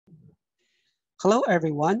Hello,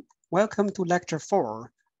 everyone. Welcome to Lecture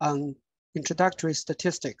 4 on Introductory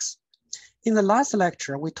Statistics. In the last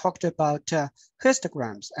lecture, we talked about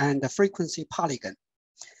histograms and the frequency polygon.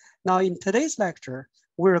 Now, in today's lecture,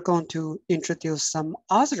 we're going to introduce some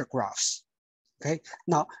other graphs. Okay,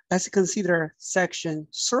 now let's consider section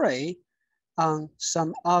 3 on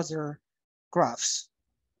some other graphs.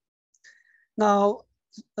 Now,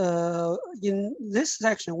 in this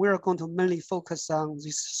section, we're going to mainly focus on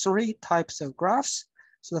these 3 types of graphs.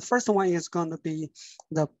 So the first one is going to be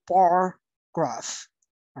the bar graph,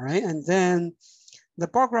 all right? And then the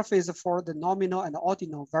bar graph is for the nominal and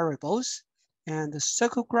ordinal variables. And the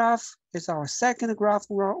circle graph is our second graph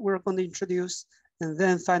we're going to introduce. And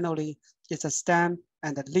then finally, it's a stem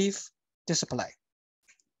and a leaf display.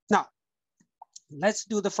 Now, let's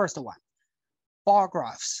do the first one, bar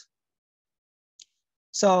graphs.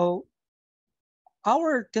 So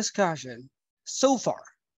our discussion so far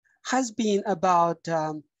has been about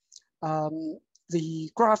the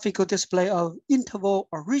graphical display of interval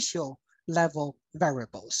or ratio level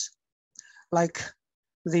variables, like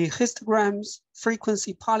the histograms,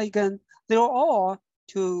 frequency polygon. They're all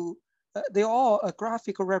a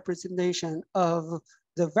graphical representation of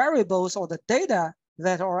the variables or the data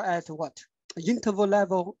that are at what? Interval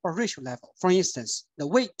level or ratio level. For instance, the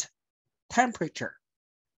weight, temperature,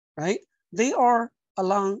 right? They are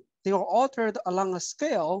ordered along a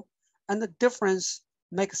scale, and the difference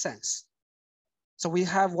makes sense. So we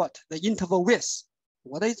have what? The interval width.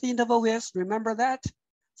 What is the interval width? Remember that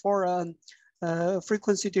for a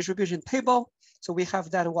frequency distribution table. So we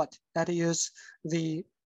have that what? That is the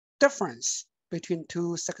difference between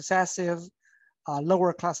 2 successive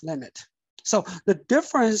lower class limit. So the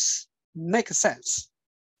difference makes sense.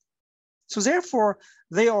 So therefore,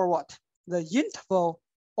 they are what? The interval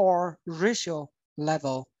or ratio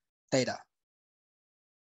level data.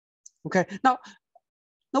 Okay, now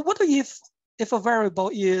what if a variable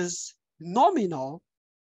is nominal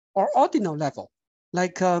or ordinal level,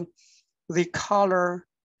 like the color,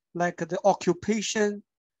 like the occupation,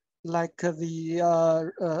 like the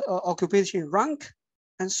occupation rank,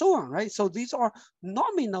 and so on, right? So these are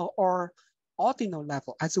nominal or ordinal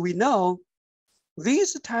level. As we know,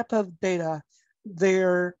 these type of data,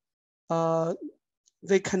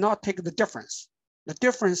 they cannot take the difference. The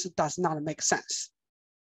difference does not make sense.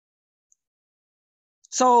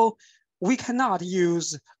 So we cannot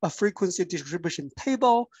use a frequency distribution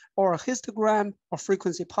table or a histogram or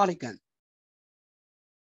frequency polygon.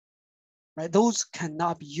 Right? Those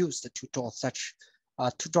cannot be used to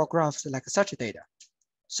draw graphs like such data.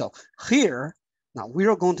 So here, now we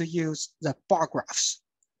are going to use the bar graphs.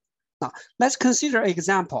 Now let's consider an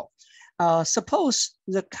example. Suppose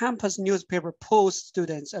the campus newspaper polls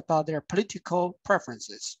students about their political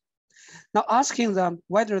preferences. Now asking them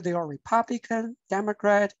whether they are Republican,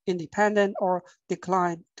 Democrat, Independent, or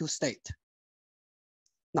decline to state.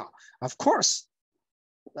 Now, of course,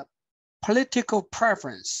 the political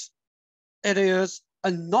preference, it is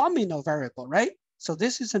a nominal variable, right? So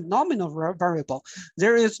this is a nominal variable.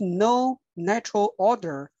 There is no natural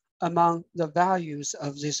order among the values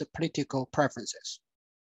of these political preferences.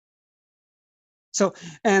 So,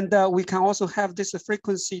 and we can also have this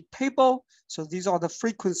frequency table. So these are the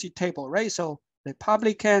frequency table, right? So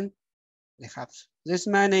Republican, they have this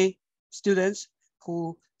many students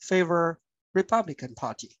who favor Republican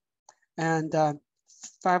Party, and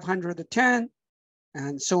 510,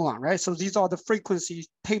 and so on, right? So these are the frequency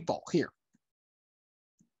table here.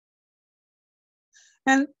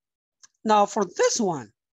 And now for this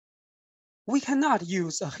one, we cannot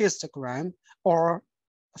use a histogram or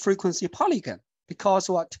a frequency polygon, because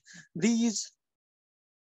what? These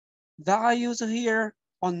values here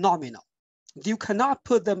are nominal. You cannot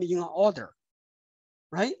put them in order,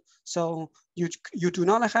 right? So you do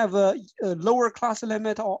not have a lower class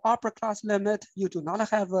limit or upper class limit. You do not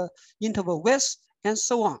have a interval width, and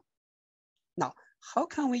so on. Now, how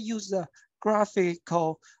can we use the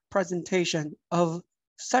graphical presentation of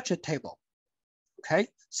such a table? Okay,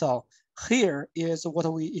 so here is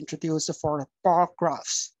what we introduced for bar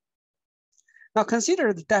graphs. Now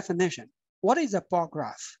consider the definition. What is a bar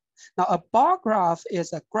graph? Now a bar graph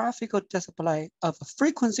is a graphical display of a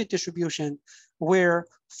frequency distribution where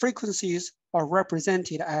frequencies are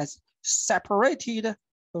represented as separated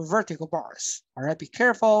vertical bars. All right, be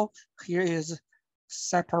careful. Here is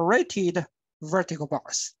separated vertical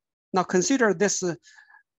bars. Now consider this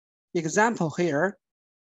example here.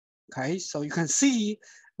 Okay, so you can see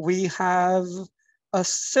we have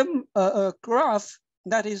a graph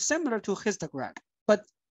that is similar to histogram, but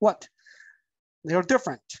what? They're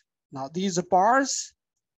different. Now these bars,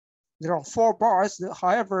 there are 4 bars.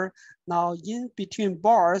 However, now in between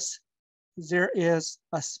bars, there is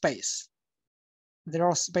a space. There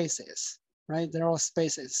are spaces, right? There are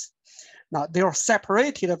spaces. Now they are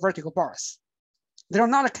separated vertical bars. They're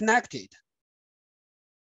not connected.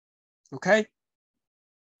 Okay.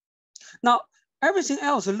 Now everything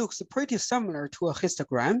else looks pretty similar to a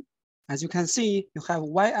histogram. As you can see, you have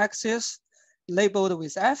y-axis labeled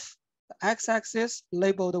with F, the x-axis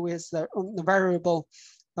labeled with the variable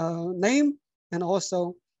name, and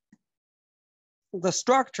also the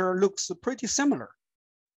structure looks pretty similar,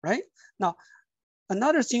 right? Now,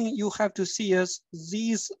 another thing you have to see is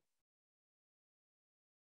these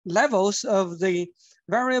levels of the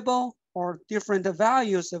variable or different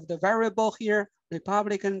values of the variable here,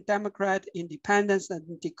 Republican, Democrat, independence,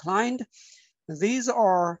 and declined. These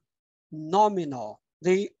are nominal.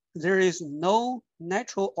 There is no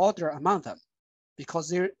natural order among them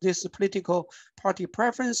because this political party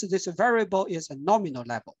preference, this variable is a nominal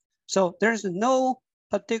level. So there's no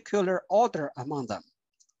particular order among them.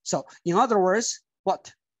 So in other words,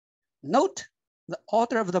 what? Note the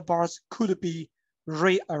order of the bars could be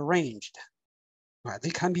rearranged. Right?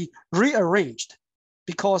 They can be rearranged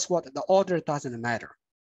because what? The order doesn't matter.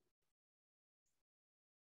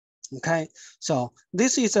 Okay, so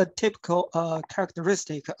this is a typical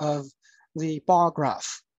characteristic of the bar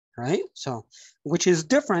graph, right? So, which is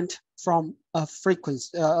different from a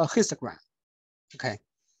frequency, a histogram. Okay.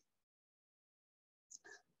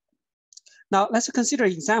 Now let's consider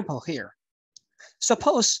an example here.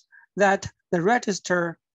 Suppose that the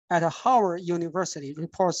register at Howard University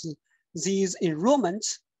reports these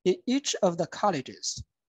enrollments in each of the colleges.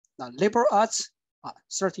 Now, liberal arts,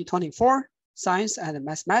 3024, science and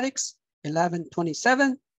mathematics,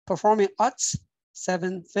 1127, performing arts,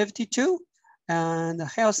 752, and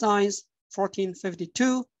health science,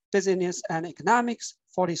 1452, business and economics,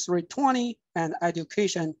 4320, and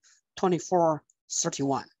education,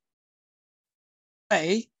 2431.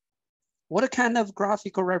 A, what kind of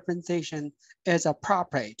graphical representation is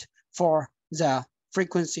appropriate for the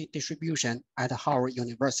frequency distribution at Howard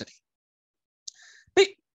University?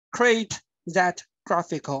 B, create that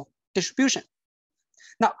graphical distribution.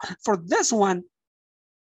 Now, for this one,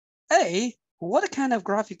 A, what kind of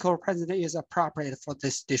graphical representation is appropriate for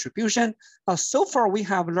this distribution? So far, we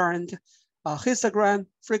have learned histogram,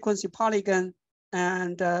 frequency polygon,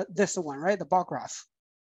 and this one, right, the bar graph.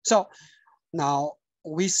 So now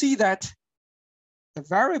we see that the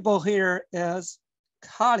variable here is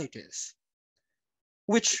colleges,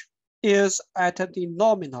 which is at the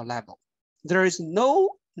nominal level. There is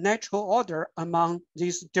no natural order among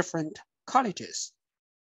these different colleges,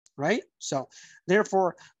 right? So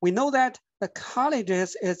therefore, we know that the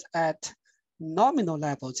colleges is at nominal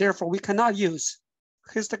level. Therefore, we cannot use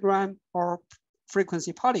histogram or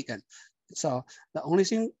frequency polygon. So the only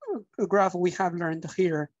thing graph we have learned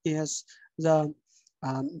here is the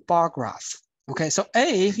bar graph. Okay, so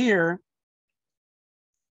A here,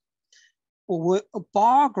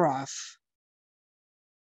 bar graph,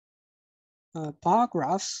 a bar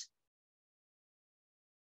graph.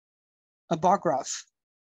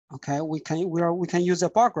 Okay, we can use a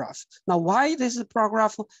bar graph. Now, why this is bar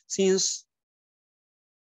graph? Since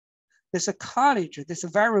there's a college, this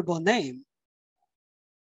variable name,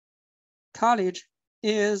 college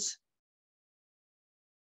is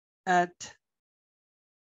at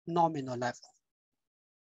nominal level.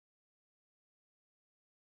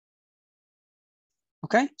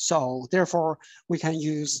 Okay, so therefore we can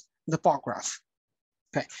use the bar graph.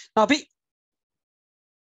 Okay, now B,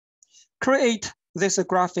 create this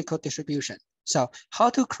graphical distribution. So how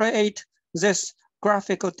to create this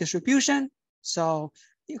graphical distribution? So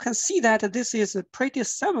you can see that this is pretty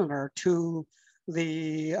similar to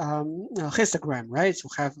the histogram, right? So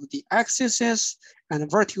we have the axes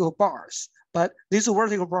and vertical bars, but these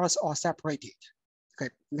vertical bars are separated. Okay,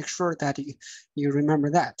 make sure that you remember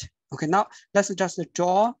that. Okay, now let's just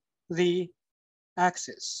draw the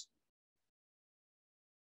axis.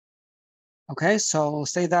 Okay, so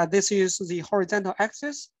say that this is the horizontal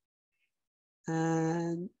axis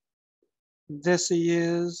and this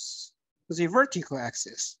is the vertical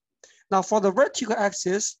axis. Now for the vertical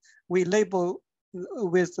axis, we labeled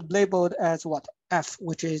as what? F,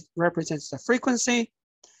 which represents the frequency.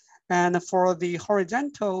 And for the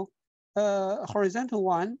horizontal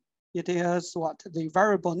one, it is what? The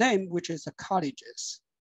variable name, which is the colleges.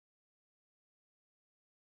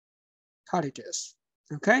 Colleges,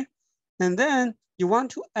 okay? And then you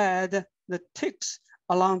want to add the ticks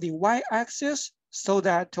along the y-axis so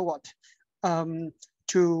that what?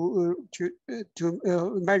 To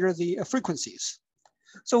measure the frequencies.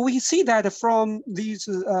 So we see that from these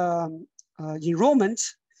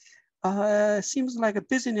enrollments, seems like a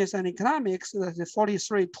business and economics, the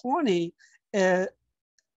 4320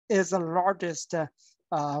 is the largest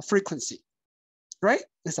frequency, right?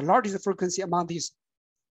 It's the largest frequency among these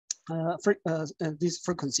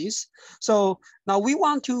frequencies. So now we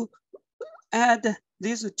want to add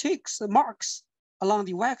these ticks, marks along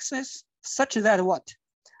the y-axis such that what?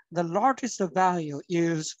 The largest value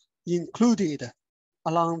is included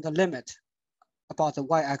along the limit about the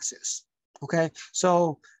y-axis, okay?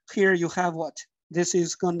 So here you have what? This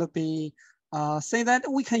is going to be, say that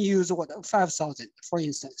we can use what, 5,000 for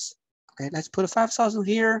instance. Okay, let's put 5,000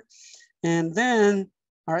 here. And then,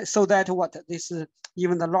 all right, so that what? This is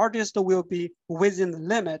even the largest will be within the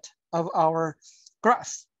limit of our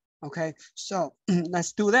graph. Okay, so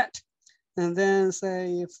let's do that. And then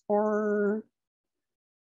say 4,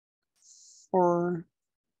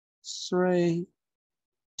 3,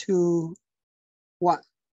 2, 1.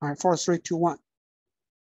 All right, 4, 3, 2, 1.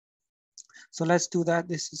 So let's do that.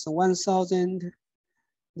 This is 1,000.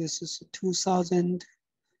 This is 2,000.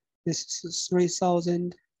 This is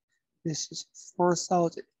 3,000. This is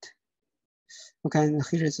 4,000. Okay, and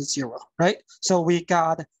here is a 0, right? So we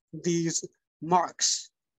got these marks.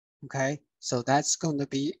 Okay, so that's going to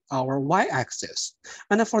be our y-axis.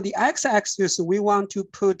 And for the x-axis, we want to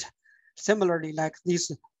put similarly like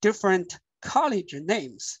these different college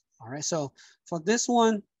names. All right, so for this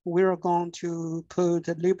one, we're going to put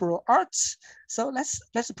liberal arts. So let's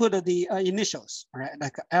put the initials, all right,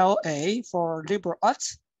 like LA for liberal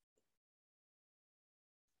arts.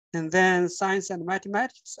 And then science and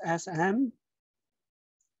mathematics, SM.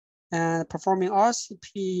 And performing arts,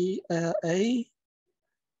 PA.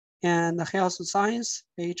 And health science,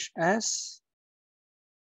 HS.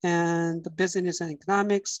 And business and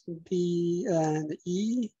economics, B and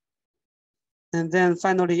E. And then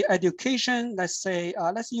finally, education, let's say,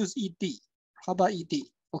 let's use ED. How about ED?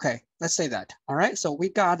 Okay, let's say that, all right? So we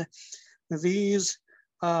got these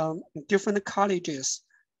different colleges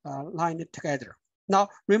lined together. Now,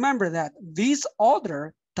 remember that this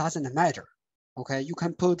order doesn't matter, okay? You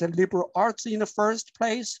can put the liberal arts in the first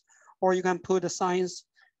place, or you can put the science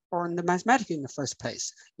or the mathematics in the first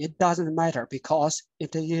place. It doesn't matter because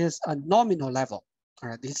it is a nominal level. All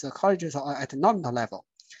right, these colleges are at a nominal level.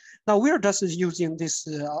 Now we're just using this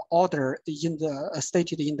order in the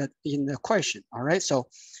stated in the question. All right, so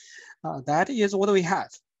that is what we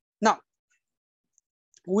have. Now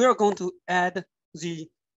we're going to add the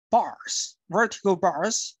bars, vertical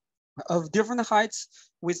bars of different heights,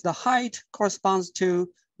 with the height corresponds to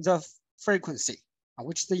the frequency,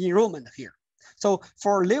 which is the enrollment here. So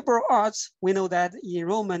for liberal arts, we know that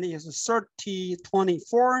enrollment is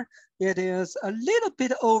 3024. It is a little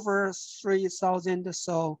bit over 3,000.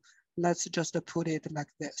 So let's just put it like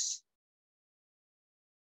this.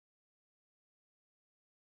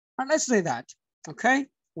 And let's say that, okay?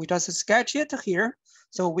 We just sketch it here.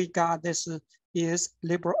 So we got this is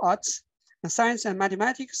liberal arts, and science and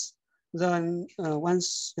mathematics, then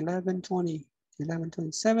 11, 20, 11,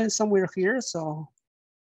 27, somewhere here. So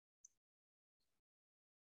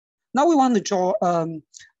now we want to draw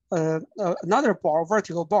another bar,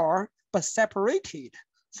 vertical bar, but separated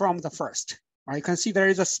from the first. Right? You can see there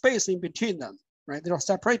is a space in between them, right? They are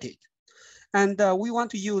separated. And we want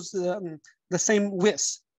to use the same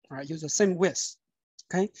width, right? Use the same width,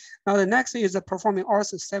 okay? Now the next is the performing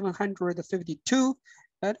arts 752.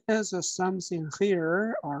 That is something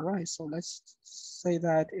here. All right, so let's say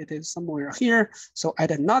that it is somewhere here. So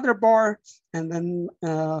add another bar, and then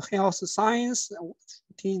health science,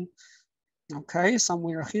 15. Okay,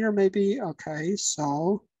 somewhere here maybe. Okay,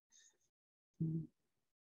 so.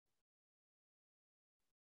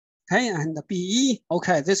 Okay, and the BE,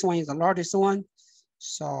 okay, this one is the largest one.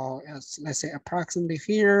 So let's say approximately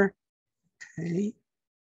here. Okay.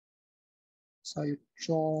 So you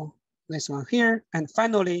draw this one here. And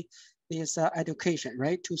finally, is education,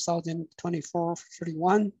 right? 2024,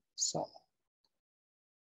 31. So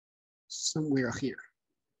somewhere here.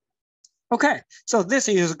 Okay, so this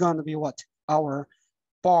is going to be what? Our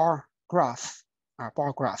bar graph, our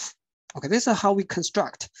bar graph. Okay, this is how we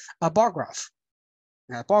construct a bar graph.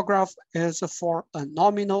 A bar graph is for a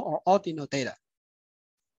nominal or ordinal data.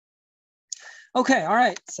 Okay, all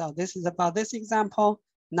right, so this is about this example.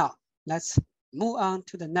 Now, let's move on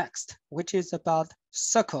to the next, which is about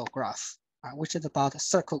circle graph, which is about a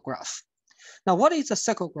circle graph. Now, what is a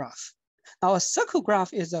circle graph? Now, a circle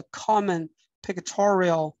graph is a common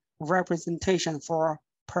pictorial representation for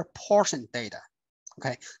proportion data.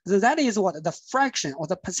 Okay, so that is what the fraction or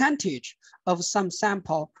the percentage of some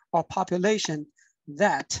sample or population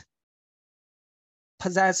that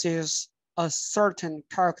possesses a certain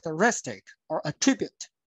characteristic or attribute.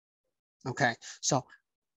 Okay, so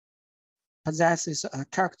possesses a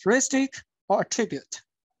characteristic or attribute.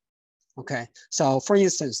 Okay, so for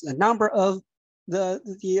instance, the number of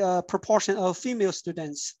the proportion of female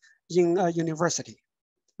students in a university,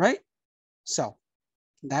 right? So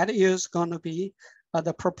that is going to be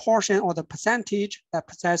the proportion or the percentage that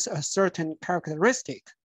possess a certain characteristic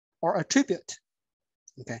or attribute.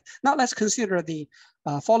 Okay, now let's consider the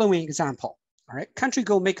following example. All right, Country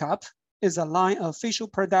Girl Makeup is a line of facial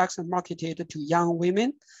products marketed to young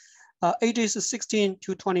women, ages 16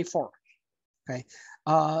 to 24. Okay,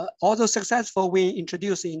 although successful when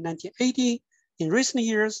introduced in 1980, in recent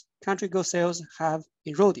years, Country Girl sales have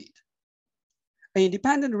eroded. An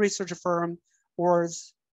independent research firm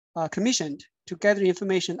was commissioned to gather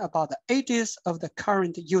information about the ages of the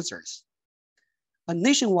current users. A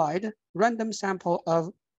nationwide random sample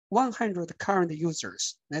of 100 current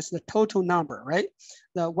users, that's the total number, right?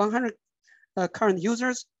 The 100 current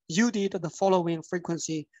users yielded the following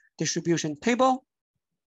frequency distribution table.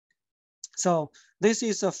 So this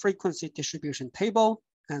is a frequency distribution table,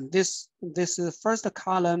 and this is the first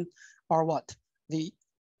column are what? The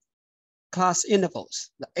class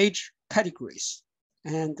intervals, the age categories.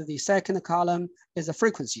 And the second column is the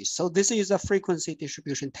frequency. So this is a frequency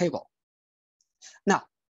distribution table. Now,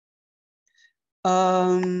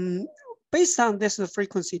 based on this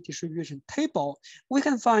frequency distribution table, we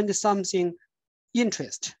can find something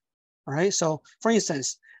interest, all right? So for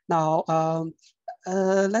instance, now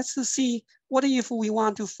let's see, what if we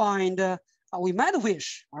want to find, we might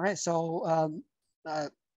wish, all right? So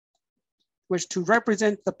wish to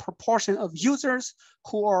represent the proportion of users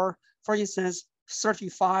who are, for instance,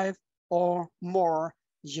 35 or more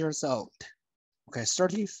years old. Okay,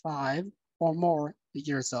 35 or more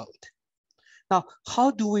years old. Now,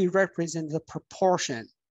 how do we represent the proportion,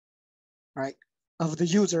 right, of the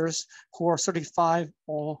users who are 35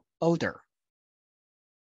 or older?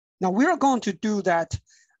 Now, we are going to do that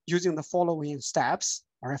using the following steps.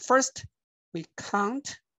 All right, first, we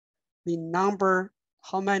count the number,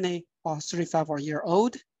 how many are 35 or year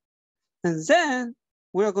old, and then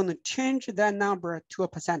we're going to change that number to a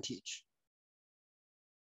percentage.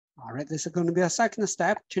 All right, this is going to be a second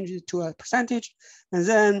step, change it to a percentage, and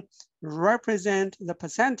then represent the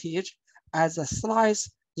percentage as a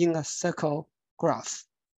slice in a circle graph.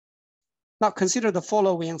 Now consider the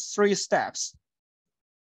following 3 steps.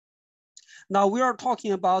 Now we are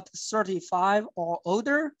talking about 35 or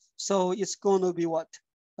older, so it's going to be what?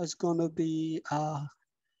 It's going to be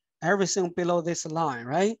everything below this line,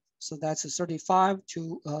 right? So that's 35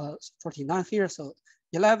 to 49 here. So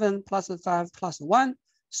 11 plus 5 plus 1.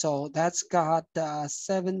 So that's got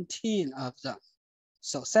 17 of them.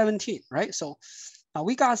 So 17, right? So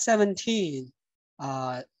we got 17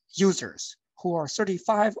 users who are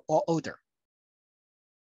 35 or older.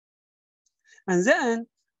 And then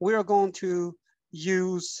we are going to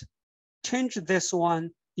change this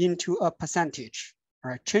one into a percentage.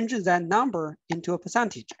 All right, change that number into a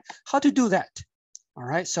percentage. How to do that? All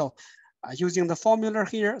right, so using the formula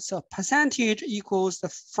here, so percentage equals the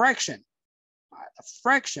fraction, a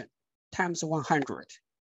fraction times 100.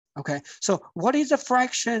 Okay, so what is the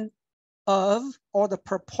fraction of, or the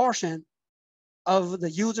proportion of the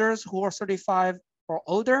users who are 35 or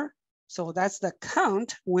older? So that's the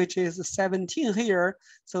count, which is 17 here.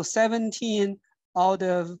 So 17 out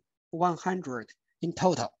of 100 in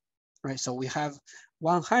total, right? So we have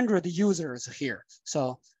 100 users here.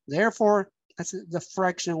 So therefore, that's the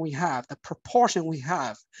fraction we have, the proportion we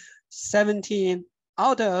have. 17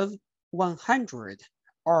 out of 100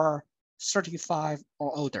 are 35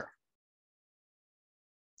 or older.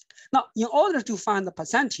 Now, in order to find the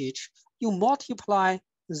percentage, you multiply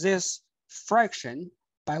this fraction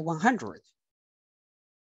by 100.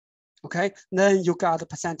 Okay, then you got the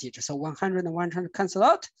percentage. So 100 and 100 cancel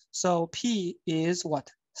out. So P is what?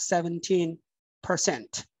 17%. All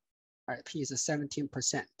right, P is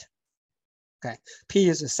 17%. Okay, P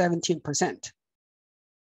is 17%.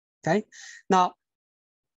 Okay, now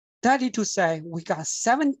that is to say we got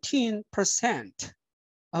 17%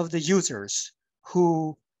 of the users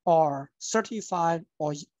who are 35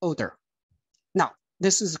 or older. Now,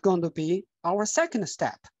 this is going to be our second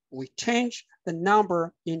step. We change the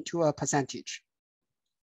number into a percentage.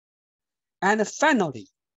 And finally,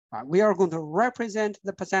 we are going to represent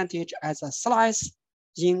the percentage as a slice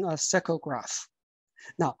in a circle graph.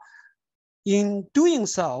 Now, in doing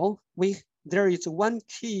so, there is one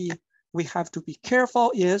key we have to be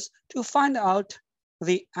careful is to find out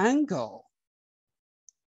the angle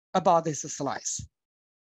about this slice.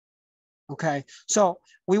 Okay, so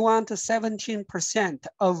we want 17%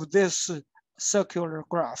 of this circular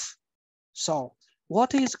graph. So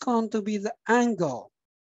what is going to be the angle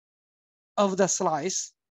of the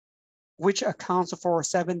slice, which accounts for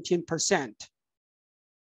 17%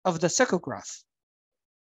 of the circle graph?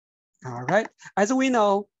 All right, as we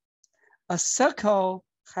know, a circle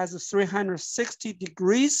has 360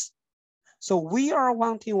 degrees. So we are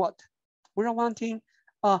wanting what? We are wanting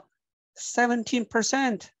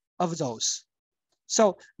 17% of those.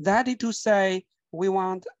 So that is to say, we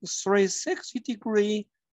want 360 degree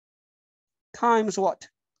times what?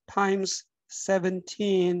 Times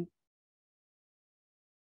 17%.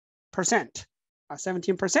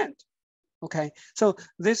 17%. Okay, so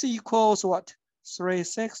this equals what?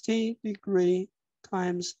 360 degree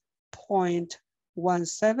times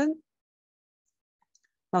 0.17.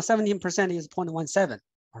 Now 17% is 0.17.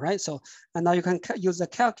 All right, so and now you can use the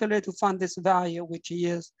calculator to find this value, which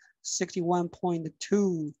is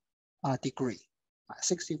 61.2 degree,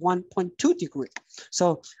 61.2 degree.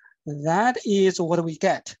 So that is what we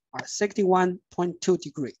get, 61.2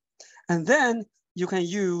 degree. And then you can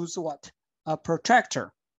use what? A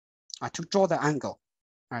protractor to draw the angle,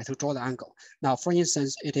 to draw the angle. Now, for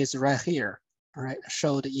instance, it is right here, all right,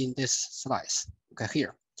 showed in this slice, okay,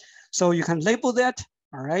 here. So you can label that,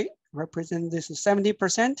 all right, represent this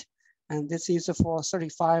 70%, and this is for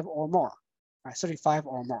 35 or more, right, 35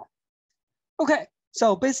 or more. Okay,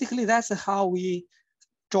 so basically that's how we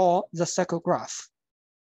draw the circle graph.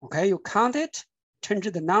 Okay, you count it, change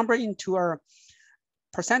the number into a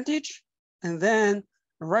percentage, and then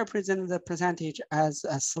represent the percentage as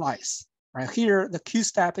a slice. Right here, the key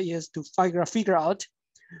step is to figure out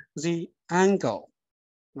the angle,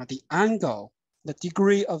 the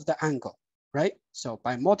degree of the angle, right? So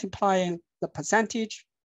by multiplying the percentage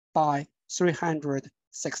by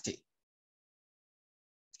 360.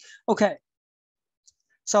 Okay,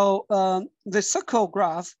 so the circle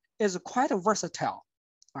graph is quite versatile.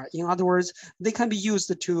 In other words, they can be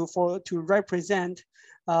used to represent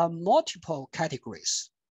multiple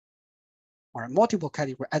categories, or multiple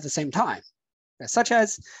categories at the same time, such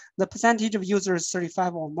as the percentage of users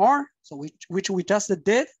 35 or more, so which we just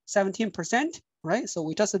did, 17%, right? So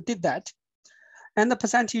we just did that. And the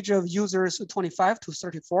percentage of users 25 to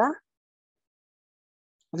 34.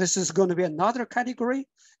 This is going to be another category,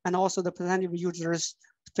 and also the percentage of users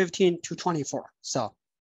 15 to 24. So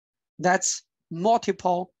that's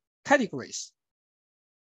multiple categories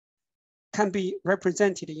can be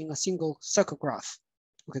represented in a single circle graph.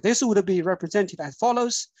 Okay, this would be represented as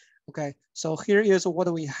follows. Okay, so here is what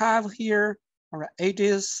we have here, all right,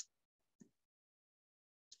 ages,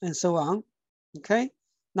 and so on. Okay,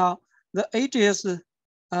 now the ages,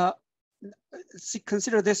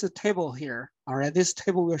 consider this table here. All right, this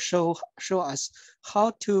table will show us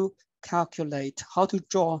how to calculate, how to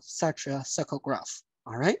draw such a circle graph.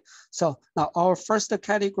 All right, so now our first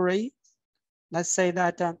category, let's say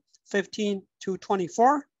that 15 to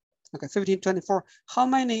 24. Okay, 15 to 24. How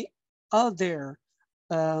many are there?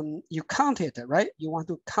 You count it, right? You want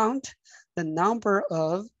to count the number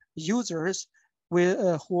of users with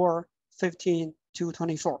who are 15 to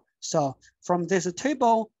 24. So from this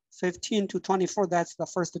table, 15 to 24, that's the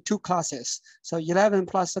first two classes. So 11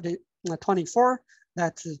 plus 24,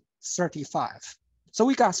 that's 35. So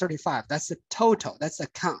we got 35. That's the total. That's the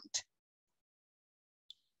count.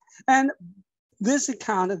 And this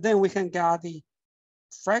count, then we can get the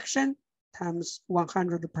fraction times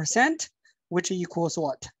 100%, which equals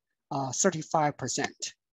what?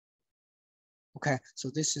 35%. Okay, so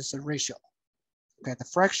this is a ratio. Okay, the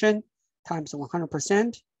fraction times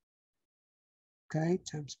 100%. Okay,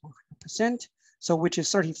 times 100%. So which is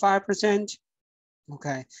 35%.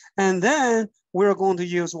 Okay, and then we're going to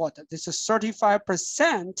use what? This is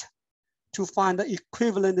 35% to find the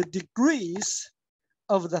equivalent degrees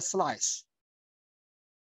of the slice.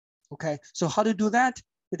 Okay, so how to do that?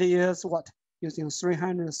 It is what? Using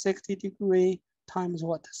 360 degree times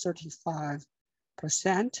what? 35%.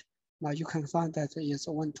 Now you can find that it is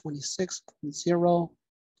 126.0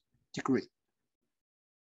 degree.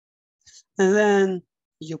 And then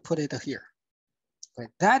you put it here. Okay,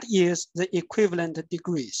 that is the equivalent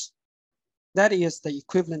degrees. That is the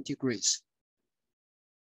equivalent degrees.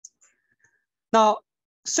 Now,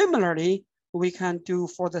 similarly, we can do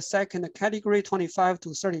for the second category, 25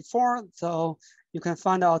 to 34. So you can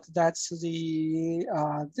find out that's the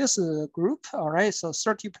this group. All right, so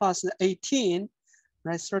 30 plus 18,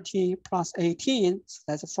 right? 30 plus 18, so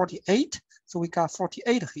that's 48. So we got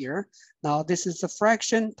 48 here. Now this is the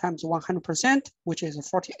fraction times 100%, which is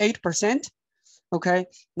 48%. Okay,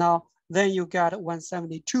 now then you got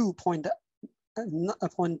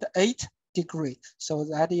 172.8 degree. So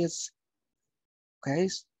that is, okay,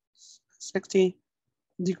 60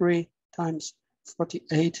 degree times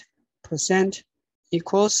 48%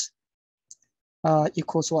 equals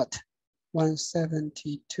what?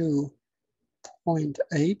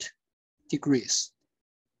 172.8 degrees.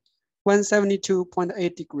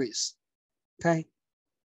 172.8 degrees, okay?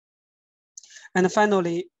 And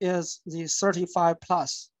finally is the 35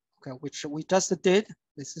 plus, okay, which we just did.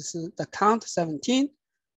 This is the count, 17.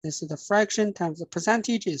 This is the fraction times the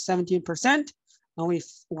percentage is 17%. And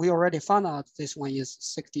we already found out this one is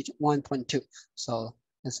 61.2. So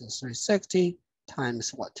this is 360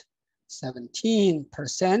 times what?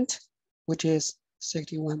 17%, which is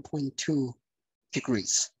 61.2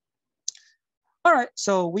 degrees. All right,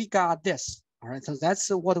 so we got this. All right, so that's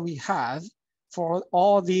what we have for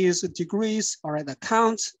all these degrees, all right, the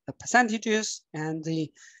counts, the percentages, and the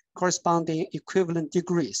corresponding equivalent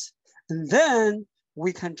degrees. And then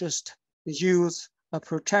we can just use a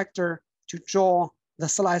protractor to draw the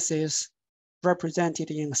slices represented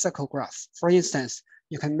in a circle graph. For instance,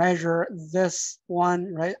 you can measure this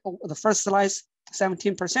one, right? The first slice,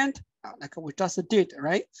 17%, like we just did,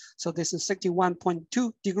 right? So this is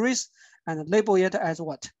 61.2 degrees, and label it as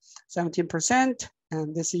what? 17%,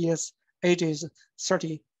 and this is age is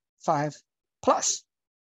 35 plus,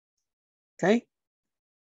 okay?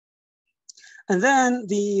 And then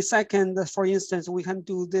the second, for instance, we can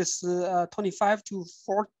do this 25 to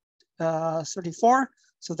 34.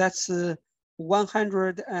 So that's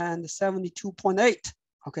 172.8.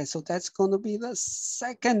 Okay, so that's going to be the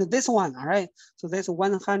second, this one, all right? So that's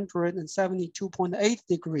 172.8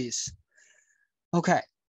 degrees. Okay,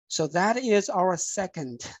 so that is our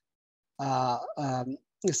second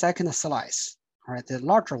slice, all right, the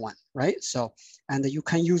larger one, right? So, and you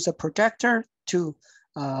can use a projector to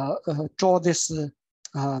draw this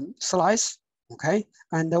slice, okay?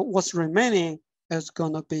 And what's remaining is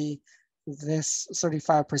gonna be this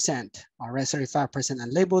 35%, all right, 35%,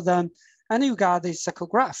 and label them. And you got the circle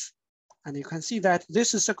graph. And you can see that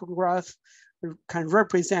this circle graph can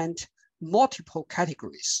represent multiple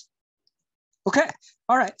categories. Okay,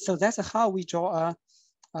 all right, so that's how we draw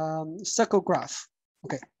a circle graph.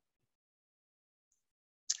 Okay,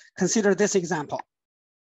 consider this example.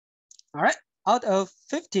 All right, out of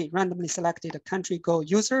 50 randomly selected country Go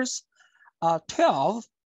users, 12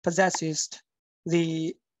 possesses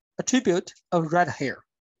the attribute of red hair.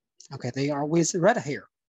 Okay, they are with red hair.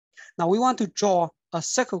 Now we want to draw a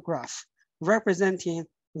circle graph representing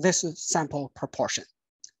this sample proportion.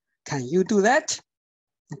 Can you do that?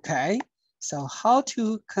 Okay, so how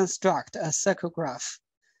to construct a circle graph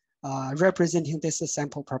representing this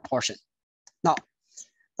sample proportion? Now,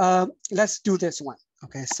 let's do this one.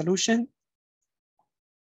 Okay, solution.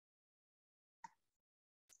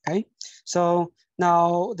 Okay, so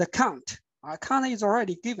now the count. Our count is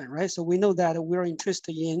already given, right? So we know that we're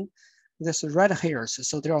interested in this red hairs.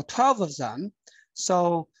 So there are 12 of them.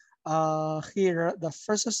 So here, the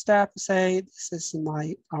first step, say this is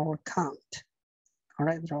our count. All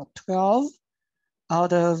right, there are 12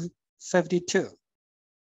 out of 52.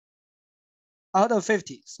 Out of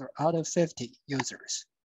 50, so out of 50 users.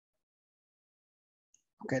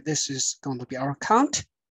 Okay, this is going to be our count,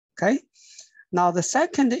 okay? Now the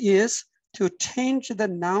second is to change the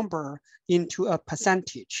number into a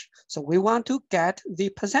percentage. So we want to get the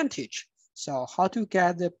percentage. So how to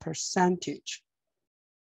get the percentage?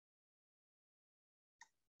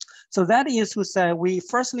 So that is to say, we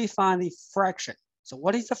firstly find the fraction. So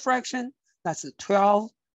what is the fraction? That's 12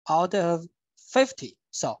 out of 50.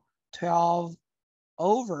 So 12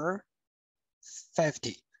 over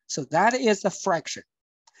 50. So that is the fraction.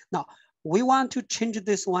 Now, we want to change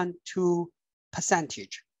this one to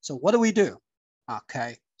percentage. So what do we do?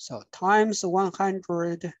 Okay, so times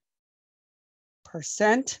 100%.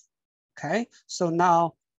 Okay, so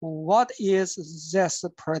now what is this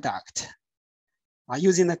product?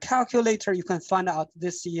 Using the calculator, you can find out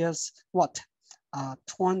this is what?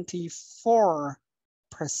 24%.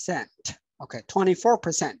 Okay,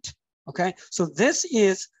 24%. Okay, so this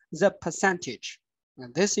is the percentage.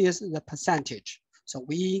 And this is the percentage. So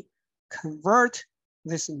we convert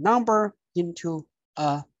this number into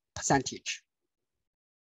a percentage.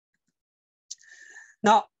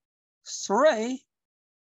 Now, 3,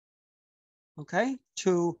 okay,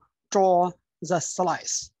 to draw the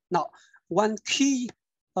slice. Now, one key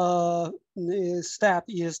step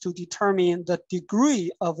is to determine the degree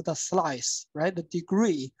of the slice, right? The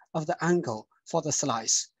degree of the angle for the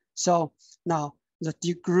slice. So now the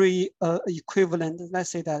degree equivalent,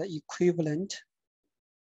 let's say that equivalent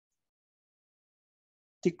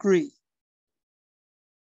degree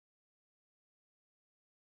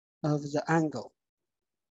of the angle.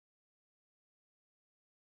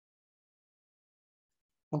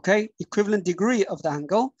 Okay, equivalent degree of the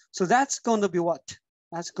angle. So that's going to be what?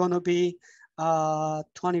 That's going to be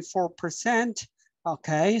 24%.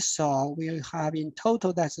 Okay, so we have in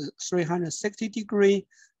total, that's 360 degree.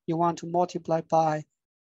 You want to multiply by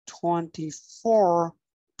 24%.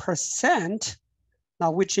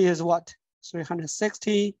 Now, which is what?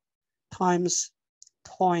 360 times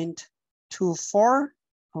 0.24.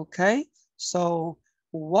 Okay, so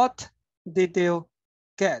what did you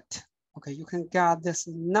get? Okay, you can get this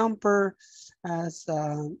number as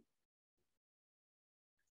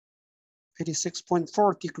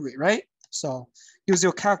 86.4 degree, right? So use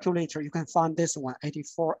your calculator, you can find this one,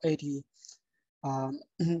 8480.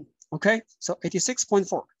 Okay, so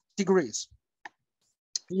 86.4 degrees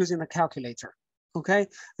using the calculator. Okay,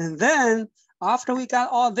 and then after we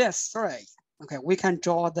got all this three, okay, we can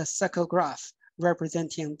draw the circle graph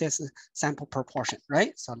representing this sample proportion,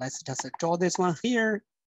 right? So let's just draw this one here.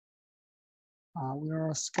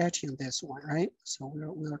 We're sketching this one, right? So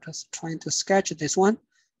we're just trying to sketch this one.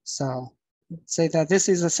 So say that this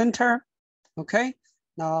is the center, okay?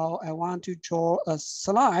 Now I want to draw a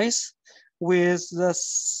slice with the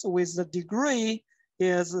degree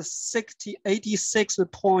is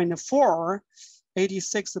 86.4.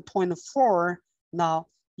 86.4. Now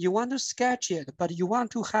you want to sketch it, but you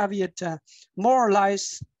want to have it more or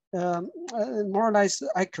less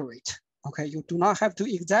accurate. Okay, you do not have to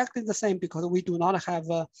exactly the same because we do not have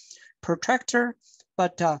a protractor,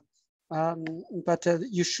 but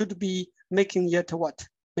you should be making it what?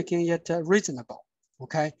 Making it reasonable.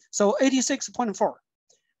 Okay, so 86.4.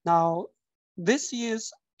 Now this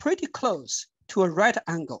is pretty close to a right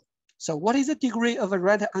angle. So what is the degree of a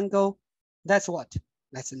right angle? That's what?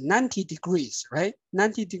 That's 90 degrees, right?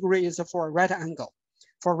 90 degrees is for a right angle.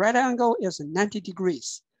 For right angle is 90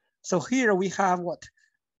 degrees. So here we have what?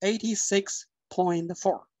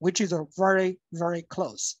 86.4, which is a very, very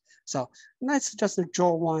close. So let's just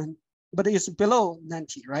draw one, but it's below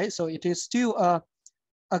 90, right? So it is still a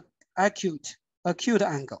acute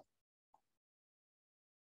angle.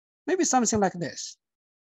 Maybe something like this.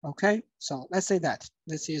 Okay, so let's say that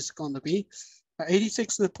this is going to be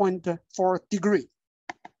 86.4 degree.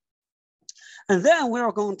 And then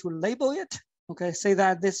we're going to label it. Okay, say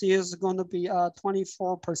that this is going to be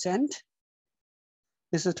 24%.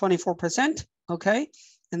 This is 24%, okay?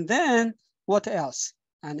 And then what else?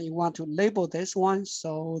 And you want to label this one.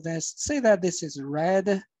 So let's say that this is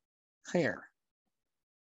red hair.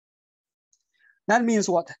 That means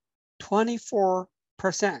what? 24%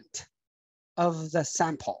 of the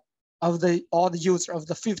sample of all the users of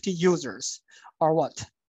the 50 users are what?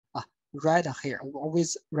 Red hair,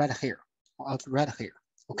 with red hair, of red hair.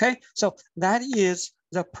 Okay, so that is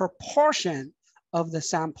the proportion of the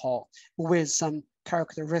sample with some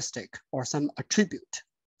characteristic or some attribute.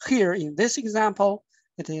 Here in this example,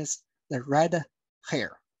 it is the red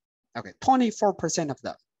hair. Okay, 24% of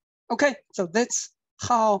them. Okay, so that's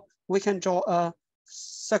how we can draw a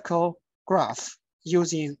circle graph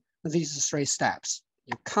using these three steps.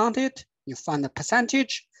 You count it, you find the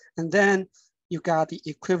percentage, and then you got the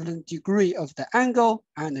equivalent degree of the angle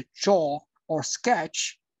and draw or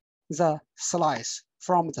sketch the slice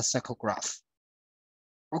from the circle graph.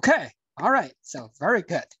 Okay, all right, so very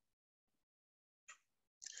good.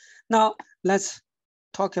 Now let's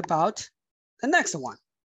talk about the next one,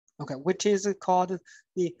 okay, which is called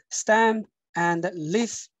the stem and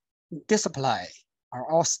leaf display,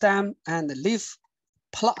 or stem and leaf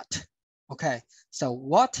plot. Okay, so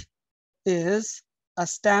what is a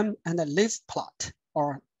stem and a leaf plot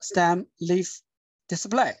or stem leaf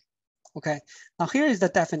display? Okay, now here is the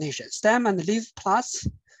definition. Stem and leaf plots,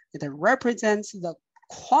 it represents the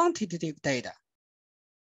quantitative data,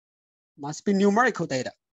 must be numerical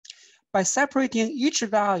data, by separating each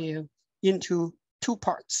value into two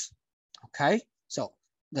parts. Okay, so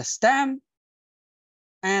the stem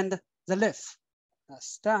and the leaf, the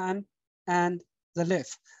stem and the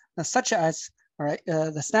leaf, such as, all right,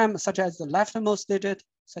 the stem such as the leftmost digit,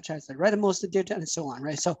 such as the rightmost digit, and so on,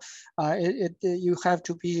 right? So you have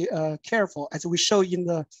to be careful. As we show in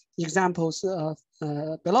the examples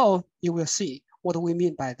below, you will see what we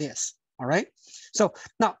mean by this, all right? So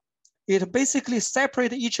now, it basically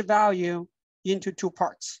separates each value into two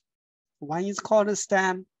parts. One is called the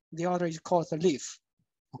stem, the other is called the leaf,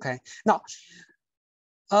 okay? Now,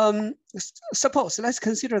 suppose, let's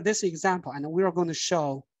consider this example, and we are going to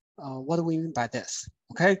show what do we mean by this,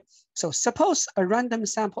 okay? So suppose a random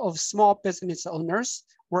sample of small business owners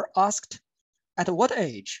were asked at what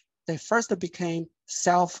age they first became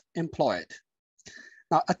self-employed.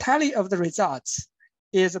 Now, a tally of the results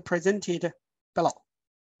is presented below.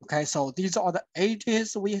 Okay, so these are the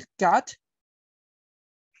ages we got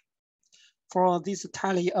for this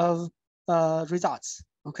tally of results.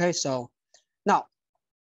 Okay, so now,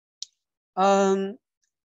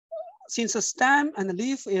 since the stem and the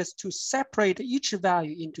leaf is to separate each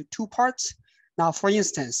value into two parts. Now, for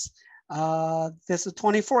instance, this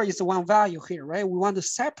 24 is one value here, right? We want to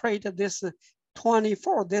separate this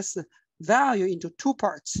 24, this value into two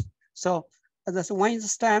parts. So this one is the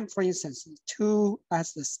stem, for instance, 2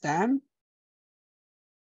 as the stem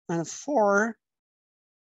and 4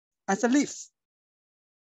 as a leaf.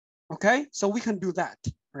 Okay, so we can do that,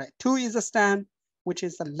 right? 2 is the stem, which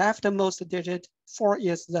is the leftmost digit. 4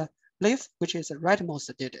 is the leaf, which is the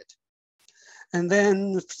rightmost digit. And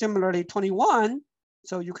then similarly 21,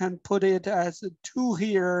 so you can put it as 2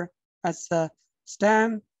 here as the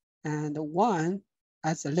stem and 1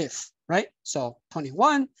 as the leaf, right? So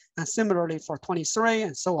 21, and similarly for 23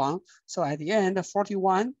 and so on. So at the end,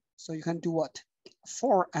 41, so you can do what?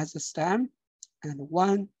 4 as the stem and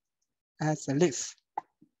 1 as the leaf.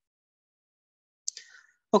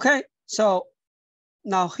 Okay, so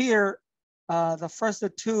now here, the first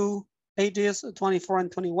two ages, 24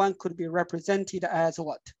 and 21, could be represented as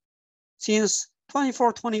what? Since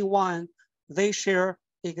 24, 21, they share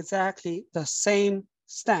exactly the same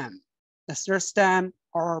stem. Their stem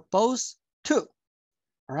are both 2.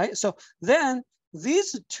 All right, so then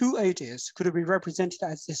these two ages could be represented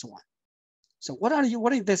as this one. So what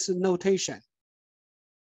is this notation?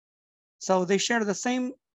 So they share the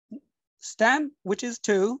same stem, which is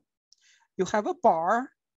 2. You have a bar,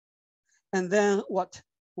 and then what?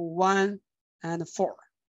 1 and 4.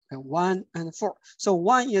 Okay, 1 and 4. So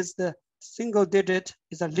 1 is the single digit,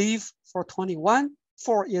 is a leaf for 21.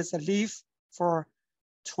 4 is a leaf for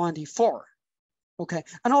 24. Okay,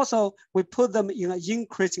 and also we put them in an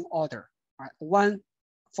increasing order. Right? 1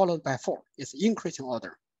 followed by 4 is increasing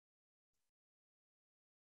order.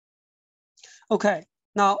 Okay,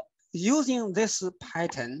 now using this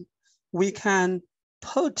pattern, we can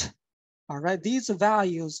put, all right, these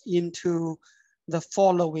values into the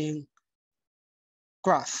following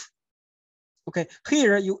graph. Okay,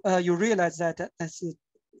 here you realize that that's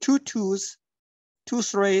 2 2s, 2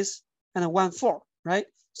 3s, and 1 4, right?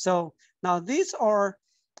 So now these are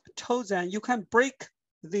chosen. You can break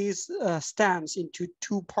these stems into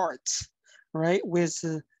 2 parts, right? With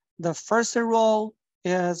the first row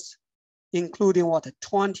is including what?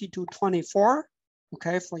 20 to 24.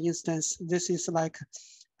 Okay, for instance, this is like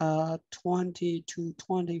 20 to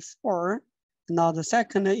 24. Now the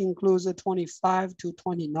second includes 25 to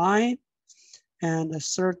 29 and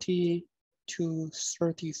 30 to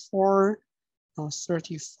 34,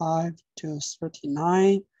 35 to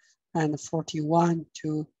 39, and 41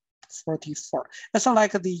 to 44. That's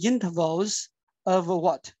like the intervals of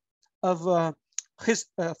what? Of his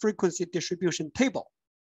frequency distribution table.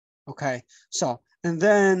 Okay, so, and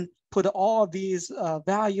then put all these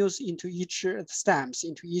values into each stems,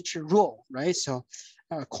 into each row, right? So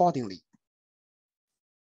accordingly.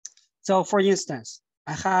 So for instance,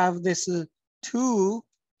 I have this 2,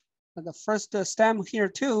 the first stem here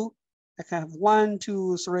 2, I can have 1,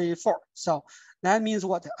 2, 3, 4. So that means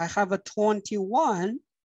what? I have a 21,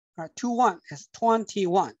 2, 1 is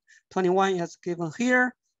 21. 21 is given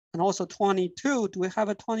here, and also 22. Do we have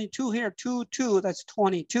a 22 here? 2, 2, that's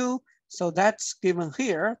 22. So that's given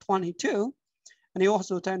here, 22. And you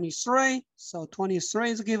also 23, so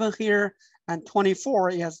 23 is given here, and 24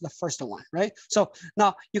 is the first one, right? So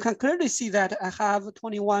now you can clearly see that I have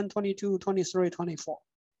 21, 22, 23, 24.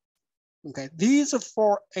 Okay, these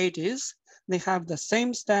 4 ages, they have the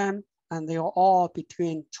same stem, and they are all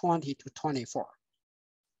between 20 to 24.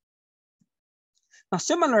 Now,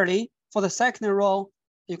 similarly, for the second row,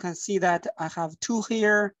 you can see that I have 2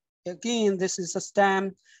 here. Again, this is a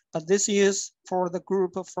stem, but this is for the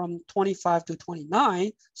group from 25 to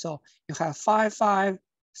 29. So you have 5, 5,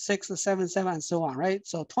 6, 7, 7, and so on, right?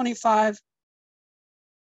 So 25,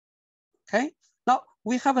 okay? Now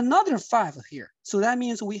we have another 5 here. So that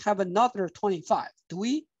means we have another 25, do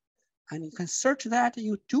we? And you can search that,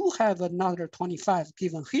 you do have another 25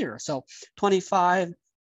 given here. So 25,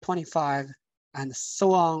 25, and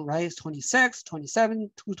so on, right? 26, 27,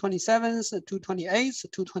 227s, 228s,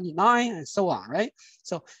 229, and so on, right?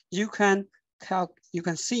 So you can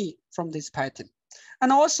see from this pattern.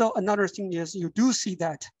 And also another thing is you do see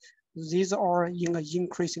that these are in an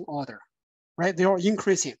increasing order, right? They are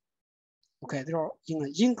increasing, okay? They are in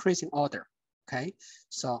an increasing order, okay?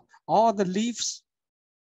 So all the leaves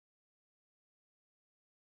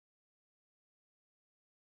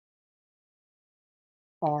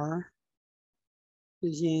are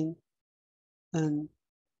in an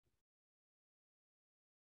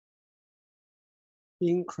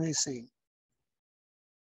increasing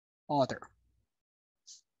order.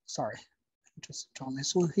 Sorry, just draw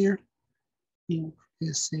this one here.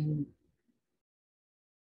 Increasing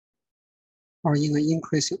or in an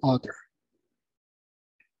increasing order.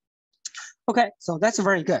 Okay, so that's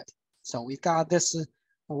very good. So we got this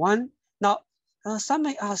one. Now, some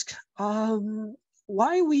may ask,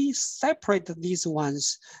 why we separate these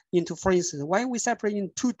ones into, for instance, why we separate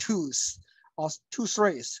in 2 2s or 2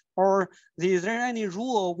 3s? Or is there any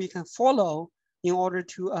rule we can follow in order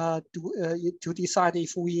to decide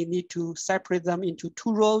if we need to separate them into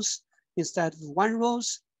 2 rows instead of 1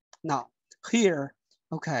 rows? Now, here,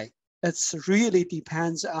 okay, it's really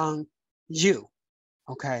depends on you,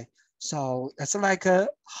 okay? So it's like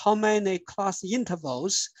how many class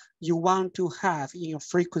intervals you want to have in your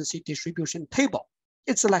frequency distribution table.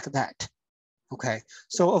 It's like that, okay?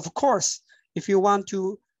 So of course, if you want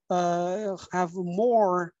to have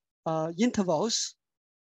more intervals,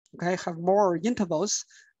 okay, have more intervals,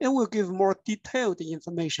 it will give more detailed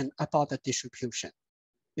information about the distribution.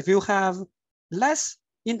 If you have less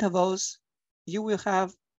intervals, you will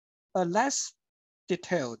have a less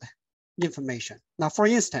detailed information. Now, for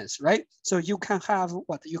instance, right? So you can have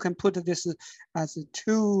what? You can put this as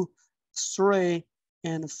 2, 3,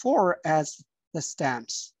 and 4 as the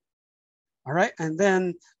stems. All right, and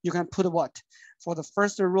then you can put what? For the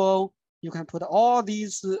first row, you can put all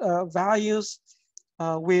these values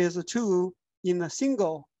with 2 in a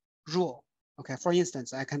single row. Okay, for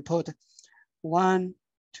instance, I can put 1,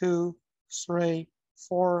 2, 3,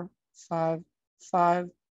 4, 5, 5,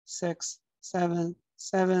 6, 7,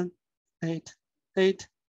 7, 8, 8,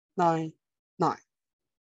 9, 9.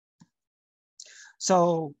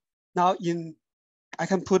 So now I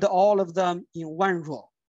can put all of them in 1 row.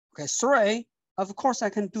 Okay, 3, of course I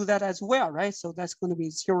can do that as well, right? So that's going to be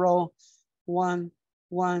 0, 1,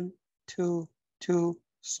 1, 2, 2,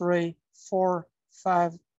 3, 4,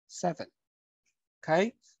 5, 7.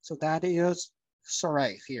 Okay, so that is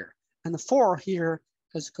 3 here. And the 4 here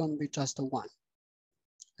is going to be just a 1.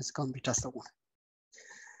 It's going to be just a 1.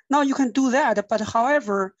 Now you can do that, but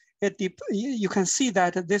however, you can see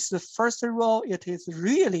that this the first row, it is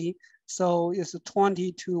really, so it's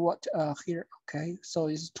 20 to what here, okay? So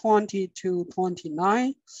it's 20 to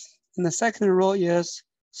 29. And the second row is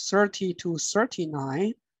 30 to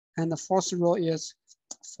 39. And the fourth row is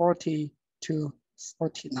 40 to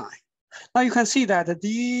 49. Now you can see that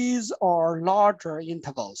these are larger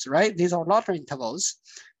intervals, right? These are larger intervals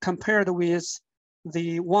compared with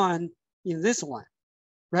the one in this one,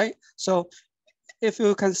 right? So if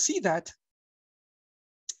you can see that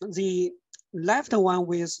the left one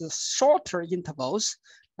with shorter intervals,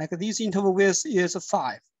 like this interval width is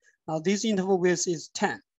 5. Now this interval width is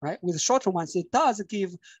 10, right? With shorter ones, it does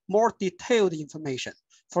give more detailed information.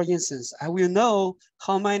 For instance, I will know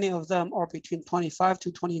how many of them are between 25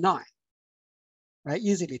 to 29, right?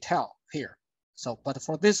 Easily tell here. So, but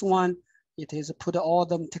for this one, it is put all of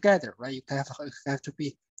them together, right? You have to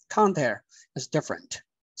be count there. It's different.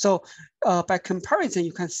 So by comparison,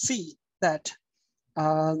 you can see that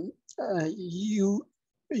the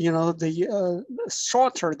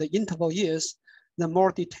shorter the interval is, the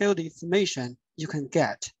more detailed information you can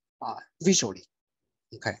get visually.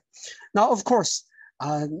 Okay. Now, of course,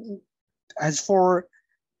 as for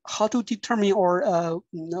how to determine or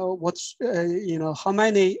how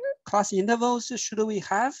many class intervals should we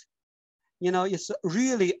have, it's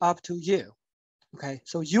really up to you. Okay,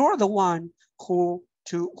 so you're the one who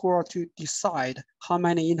are to decide how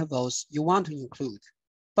many intervals you want to include.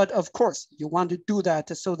 But of course, you want to do that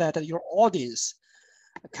so that your audience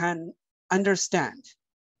can understand,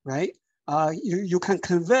 right? You can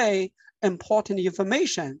convey important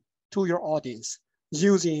information to your audience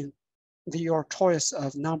using your choice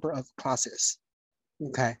of number of classes.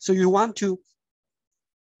 Okay, so you want to,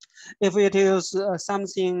 if it is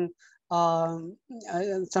something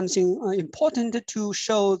important to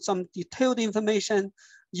show some detailed information,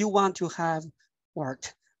 you want to have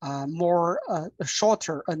what more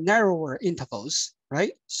shorter, narrower intervals,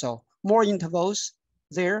 right? So more intervals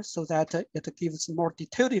there so that it gives more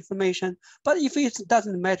detailed information. But if it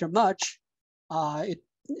doesn't matter much,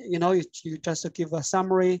 you just give a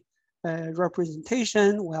summary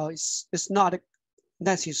representation. Well, it's not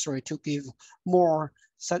necessary to give more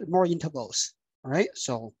intervals, all right?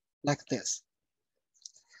 So like this.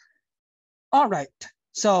 All right,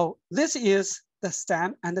 so this is the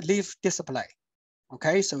stem and the leaf display.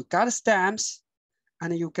 Okay, so you got stems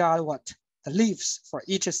and you got what? The leaves for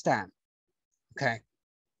each stem. Okay.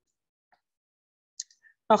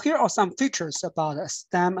 Now here are some features about a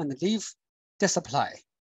stem and leaf display.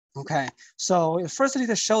 Okay, so firstly,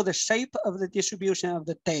 to show the shape of the distribution of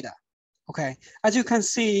the data. Okay, as you can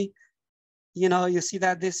see, you see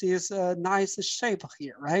that this is a nice shape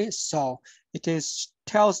here, right? So it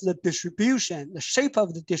tells the distribution, the shape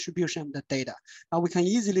of the distribution of the data. Now we can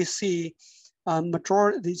easily see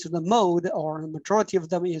the mode or the majority of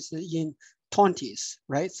them is in 20s,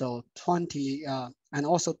 right? So 20 and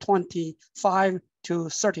also 25 to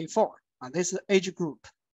 34. This is age group,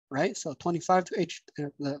 right? So 25 to age,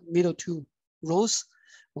 the middle two rows.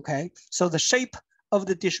 Okay, so the shape of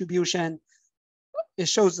the distribution, it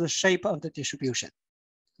shows the shape of the distribution.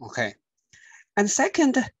 Okay, and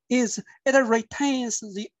second is it retains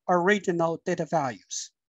the original data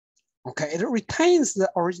values. Okay, it retains the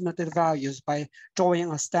original data values by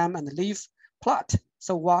drawing a stem and leaf plot.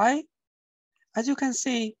 So why? As you can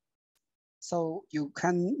see, so you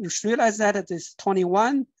should realize that it is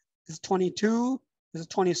 21, this is 22, this is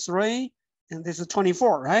 23, and this is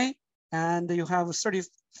 24, right? And you have 30,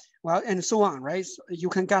 well, and so on, right? So you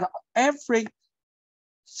can get every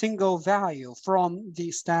single value from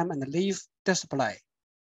the stem and the leaf display.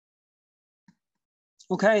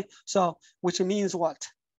 Okay, so which means what?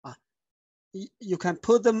 You can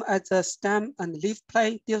put them at the stem and leaf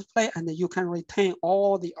display, and you can retain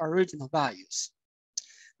all the original values.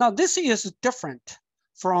 Now, this is different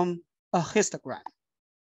from a histogram.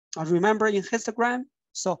 Remember in histogram?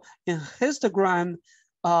 So in histogram,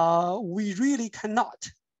 we really cannot,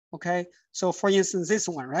 okay? So for instance, this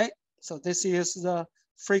one, right? So this is the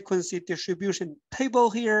frequency distribution table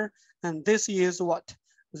here, and this is what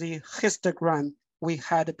the histogram we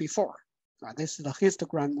had before. This is the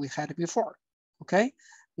histogram we had before, okay?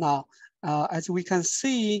 Now, as we can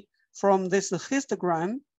see from this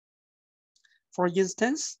histogram, for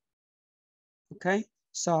instance, okay?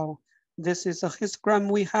 So this is a histogram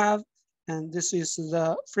we have, and this is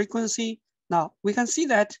the frequency. Now, we can see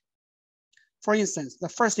that, for instance, the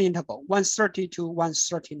first interval, 130 to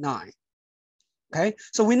 139, okay?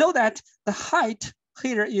 So we know that the height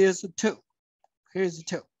here is 2. Here's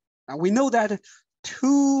 2. Now, we know that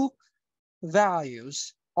 2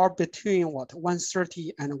 values are between what,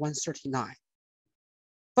 130 and 139.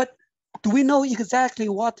 But do we know exactly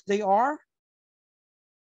what they are?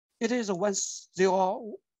 It is they are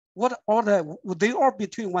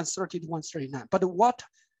between 130 to 139. But what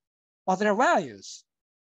are their values?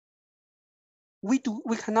 We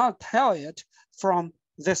cannot tell it from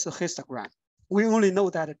this histogram. We only know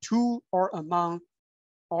that 2 are among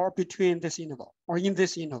or between this interval or in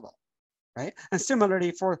this interval, right? And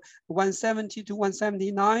similarly for 170 to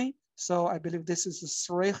 179, so I believe this is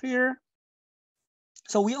 3 here.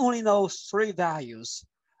 So we only know 3 values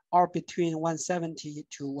are between 170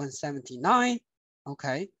 to 179,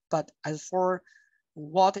 okay? But as for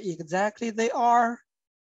what exactly they are,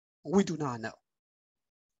 we do not know,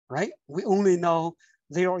 right? We only know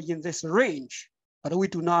they are in this range, but we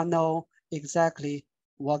do not know exactly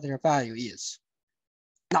what their value is.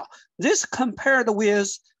 Now, this compared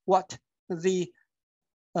with what the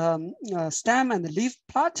stem and leaf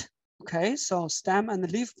plot, okay? So stem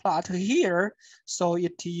and leaf plot here, so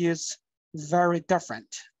it is very different,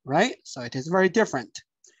 right? So it is very different.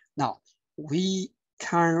 Now, we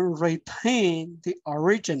can retain the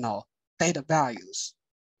original data values,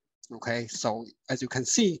 okay? So as you can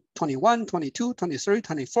see, 21, 22, 23,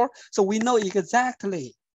 24. So we know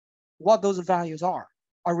exactly what those values are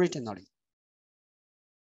originally.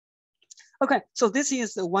 Okay, so this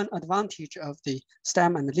is the one advantage of the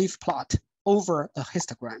stem and leaf plot over a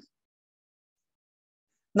histogram.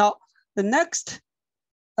 Now, the next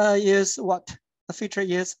is what the feature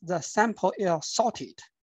is the sample is sorted.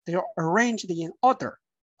 They are arranged in order.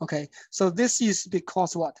 Okay, so this is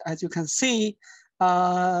because what? As you can see,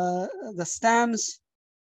 the stems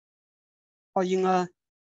are in a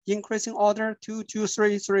increasing order, 2, 2,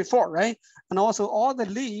 3, 3, 4, right? And also all the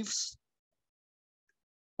leaves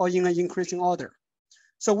are in an increasing order.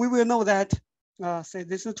 So we will know that, say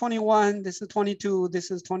this is 21, this is 22, this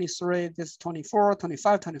is 23, this is 24,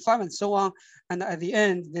 25, 25, and so on. And at the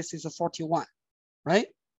end, this is a 41, right?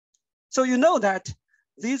 So you know that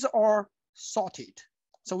these are sorted.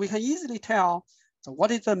 So we can easily tell, so what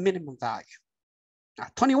is the minimum value?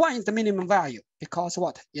 21 is the minimum value because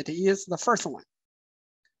what? It is the first one.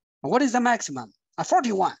 What is the maximum?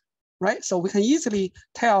 41, right? So we can easily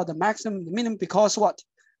tell the maximum, the minimum because what?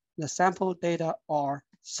 The sample data are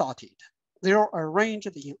sorted. They are arranged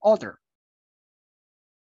in order,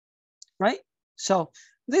 right? So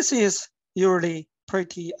this is usually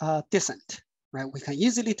pretty decent, right? We can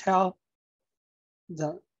easily tell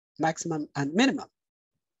the maximum and minimum.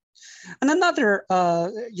 And another,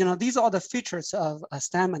 these are the features of a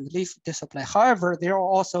stem and leaf display. However, there are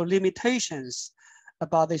also limitations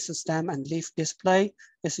about this stem and leaf display.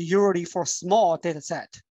 It's usually for small data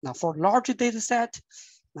set. Now for large data set,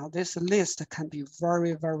 now this list can be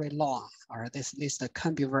very, very long. All right, this list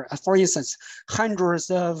can be very, for instance, hundreds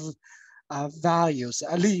of values,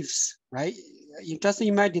 leaves, right? You just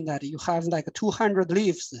imagine that you have like 200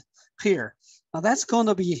 leaves here. Now that's going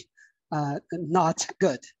to be not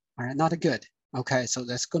good. All right, not good. Okay, so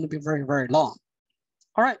that's going to be very, very long.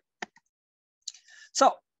 All right.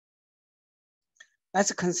 So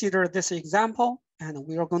let's consider this example, and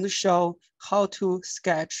we are going to show how to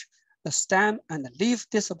sketch the stem and the leaf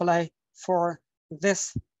display for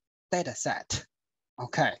this data set.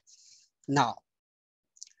 Okay, now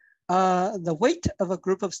the weight of a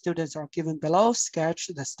group of students are given below. Sketch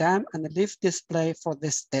the stem and the leaf display for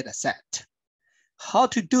this data set. How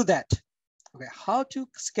to do that? Okay, how to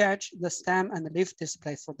sketch the stem and the leaf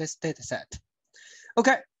display for this data set.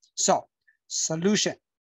 Okay, so solution.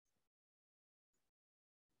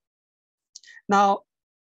 Now,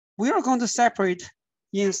 we are going to separate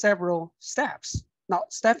in several steps. Now,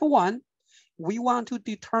 step one, we want to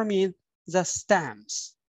determine the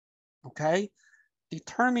stems, okay?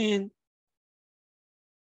 Determine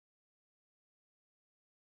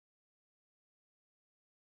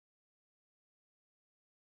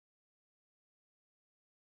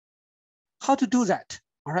how to do that,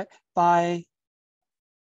 all right? By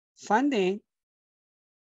finding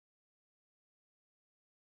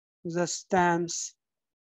the stems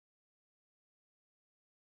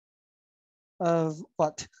of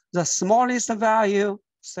what? The smallest value,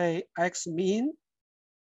 say X mean,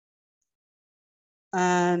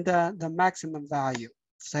 and the maximum value,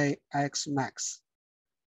 say X max.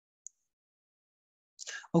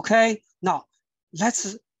 Okay, now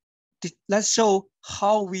let's show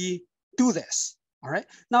how we do this. All right,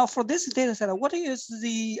 now for this data set, what is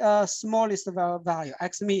the smallest value,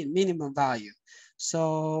 X mean, minimum value?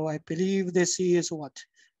 So I believe this is what,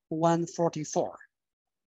 144.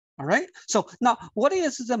 All right, so now what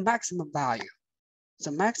is the maximum value?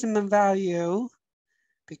 The maximum value,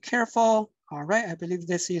 be careful. All right, I believe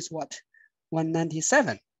this is what,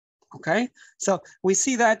 197. Okay, so we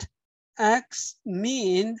see that X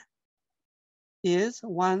mean is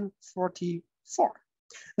 144.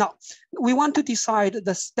 Now, we want to decide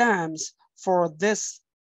the stems for this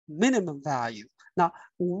minimum value. Now,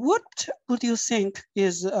 what would you think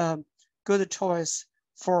is a good choice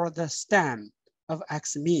for the stem of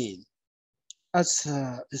X mean? Is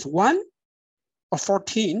 1 or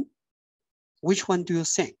 14? Which one do you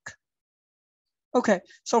think? Okay,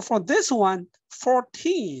 so for this one,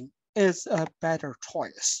 14 is a better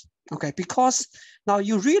choice. Okay, because now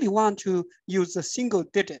you really want to use a single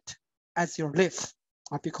digit as your leaf,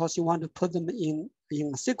 because you want to put them in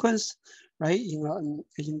a sequence, right?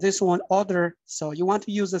 In this one order. So you want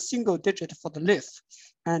to use a single digit for the leaf.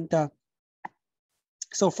 And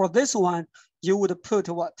so for this one, you would put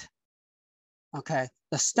what? Okay,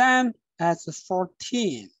 the stem as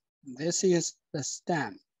 14. This is the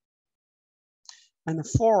stem. And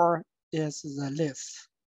 4 is the leaf.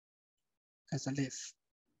 As a leaf.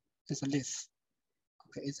 It's a leaf.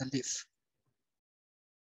 Okay, it's a leaf.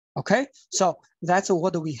 Okay, so that's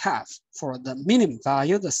what we have for the minimum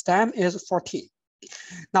value. The stem is 14.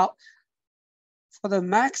 Now, for the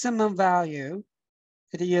maximum value,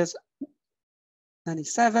 it is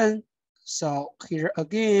 97. So here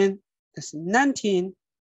again, this 19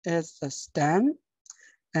 is the stem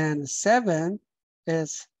and 7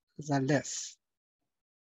 is the leaf.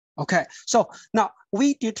 Okay, so now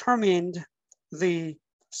we determined the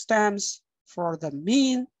stems for the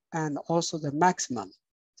mean and also the maximum.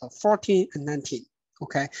 So 14 and 19,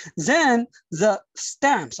 okay? Then the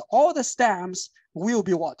stems, all the stems will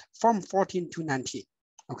be what? From 14 to 19,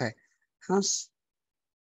 okay? Hence,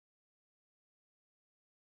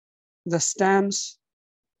 the stems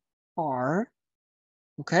are,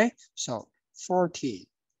 okay? So 14,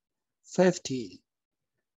 15,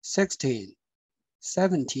 16,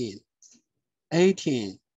 17,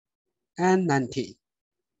 18, and 19.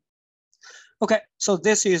 Okay, so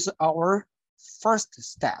this is our first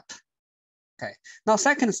step. Okay, now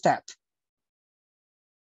second step.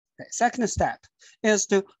 Okay, second step is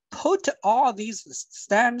to put all these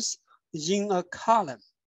stems in a column.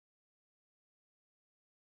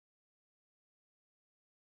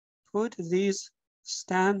 Put these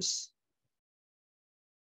stems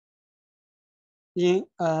in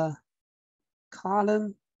a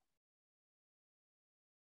column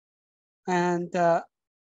and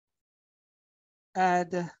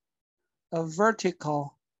add a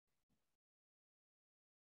vertical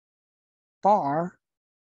bar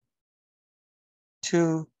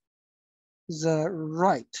to the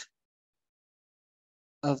right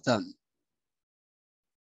of them.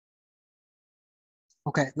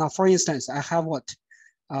 Okay, now for instance, I have what?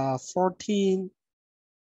 14,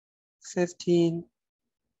 15,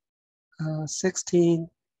 16,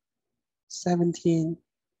 17,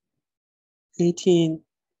 18,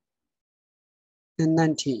 and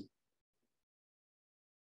 19.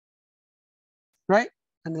 Right?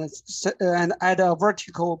 And add a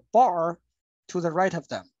vertical bar to the right of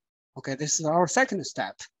them. Okay, this is our second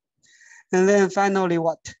step. And then finally,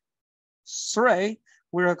 what? 3,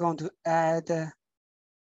 we're going to add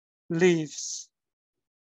leaves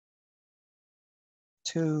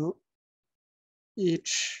to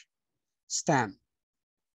each stem.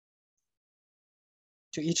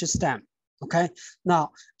 Okay,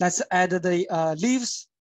 now let's add the leaves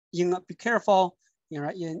in, be careful,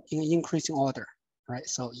 in increasing order, right?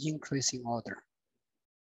 So increasing order.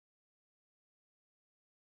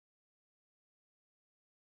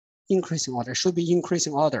 Increasing order, should be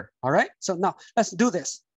increasing order, all right? So now let's do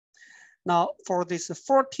this. Now for this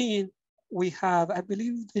 14, we have, I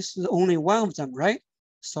believe this is only one of them, right?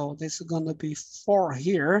 So this is gonna be 4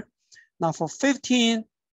 here. Now for 15,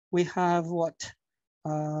 we have what?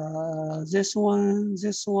 This one,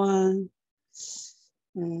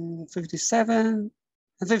 57,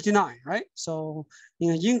 and 59, right? So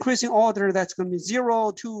in increasing order, that's gonna be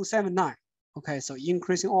 0, 2, 7, 9. Okay, so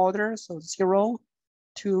increasing order, so 0,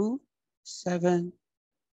 2, 7,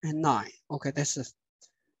 and 9. Okay, that's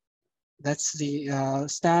the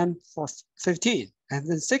stem for 15. And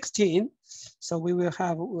then 16, so we will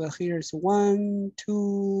have, well, here's 1,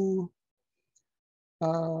 2,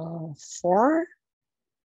 4,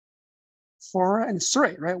 4, and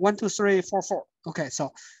 3, right? 1, 2, 3, 4, 4. Okay,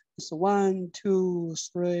 so it's 1, 2,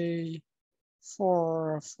 3,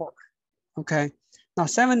 4, 4. Okay, now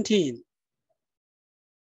 17.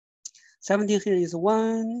 17 here is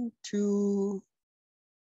 1, 2,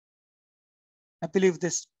 I believe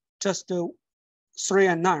this just 3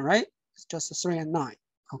 and 9, right? It's just 3 and 9.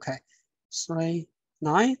 Okay, 3,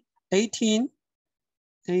 9, 18,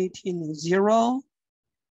 0,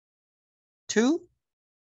 2,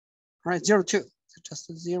 right? 0, 2, so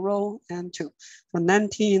just 0 and 2. For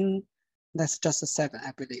 19, that's just a 7,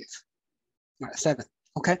 I believe. All right, 7.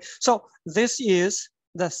 Okay, so this is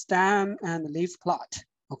the stem and leaf plot.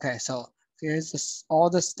 Okay, so here's this, all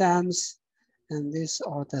the stems, and these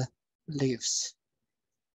are the leaves.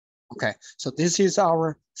 Okay, so this is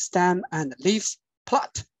our stem and leaf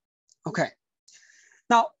plot. Okay,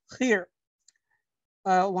 now here,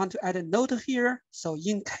 I want to add a note here. So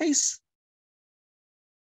in case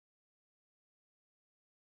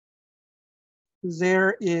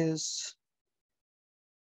there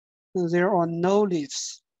are no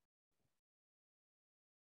leaves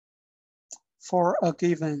for a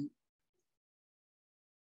given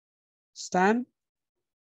stem.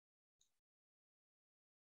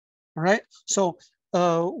 All right, so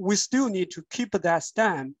we still need to keep that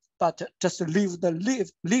stem, but just leave the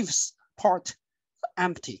leaves part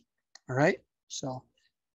empty. All right, so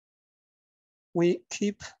we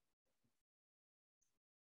keep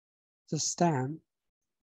the stem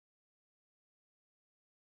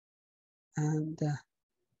and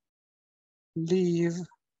leave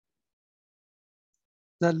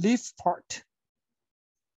the leaf part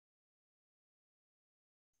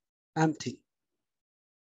empty.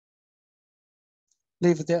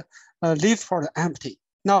 Leave the leaf part empty.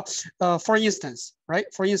 Now, for instance, right?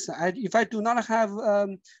 For instance, if I do not have,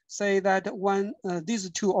 say that one, these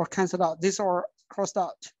two are canceled out, these are crossed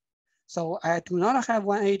out. So I do not have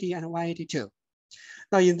 180 and 182.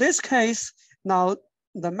 Now in this case, now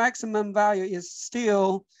the maximum value is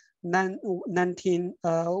still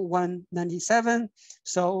 197.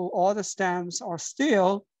 So all the stems are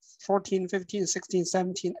still 14, 15, 16,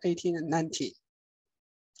 17, 18, and 19.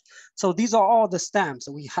 So these are all the stems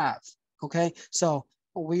we have, okay? So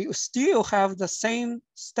we still have the same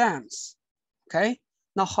stems, okay?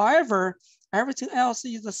 Now, however, everything else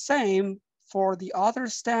is the same for the other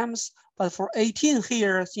stems, but for 18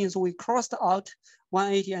 here, since we crossed out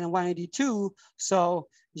 180 and 182, so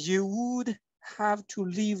you would have to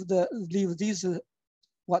leave these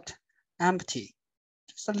what? Empty.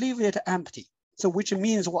 Just leave it empty. So which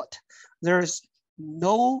means what? There's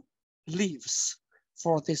no leaves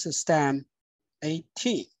for this stem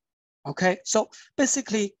 18. Okay, so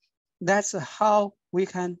basically that's how we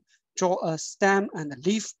can draw a stem and a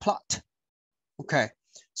leaf plot. Okay,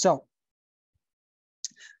 so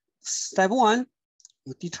step 1,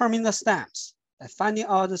 you determine the stems by finding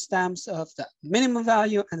out the stems of the minimum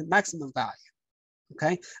value and maximum value.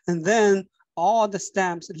 okay? And then all the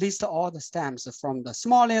stems, list all the stems from the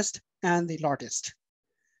smallest and the largest.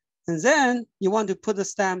 And then you want to put the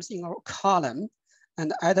stems in a column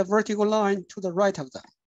and add a vertical line to the right of them.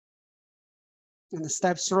 And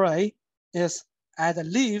step 3 is add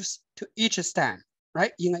leaves to each stem,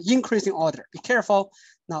 right? In an increasing order. Be careful.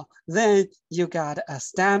 Now, then you got a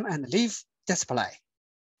stem and leaf display.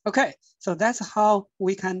 Okay, so that's how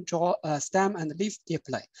we can draw a stem and leaf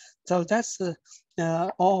display. So that's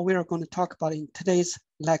all we're going to talk about in today's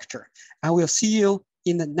lecture. I will see you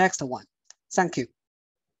in the next one. Thank you.